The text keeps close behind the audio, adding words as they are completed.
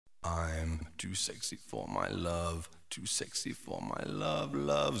I'm too sexy for my love, too sexy for my love,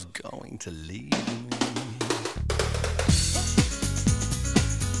 love's going to leave me.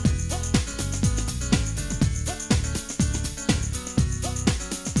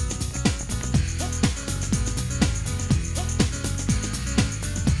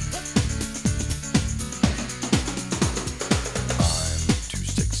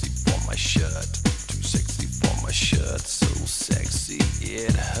 Shirt so sexy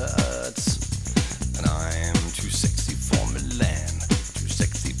it hurts, and I'm too sexy for Milan, too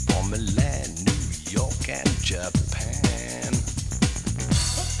sexy for Milan, New York and Japan.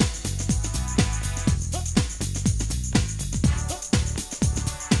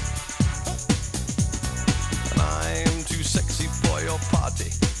 And I'm too sexy for your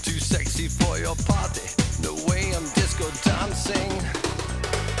party, too sexy for your party, no way I'm disco dancing.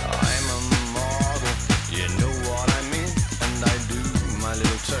 I'm a model, you know what I mean, and I do my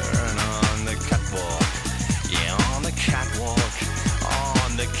little turn on the catwalk. Yeah, on the catwalk,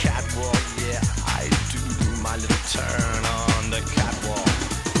 on the catwalk. Yeah, I do my little turn on the catwalk.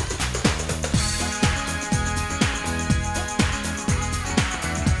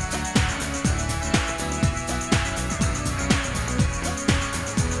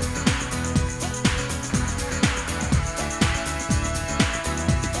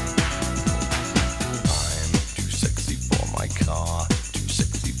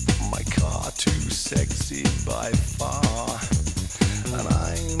 Sexy by far, and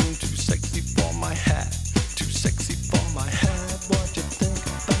I'm too sexy for my hat, too sexy for my hat. What you think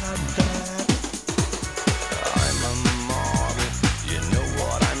about that? I'm a model, you know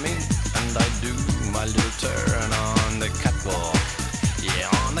what I mean, and I do my little turn on the catwalk. Yeah,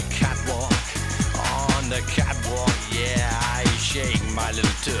 on the catwalk, on the catwalk. Yeah, I shake my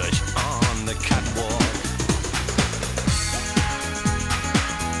little tush on the catwalk.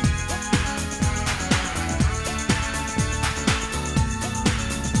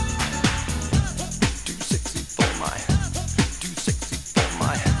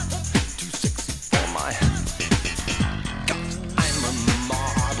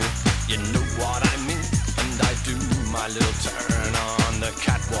 My little turn on the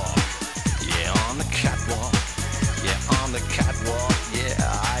catwalk. Yeah, on the catwalk. Yeah, on the catwalk. Yeah,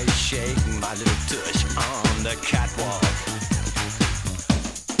 I shake my little tush on the catwalk.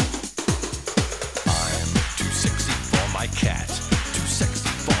 I'm too sexy for my cat, too sexy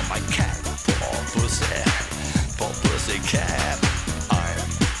for my cat. Poor pussy cat.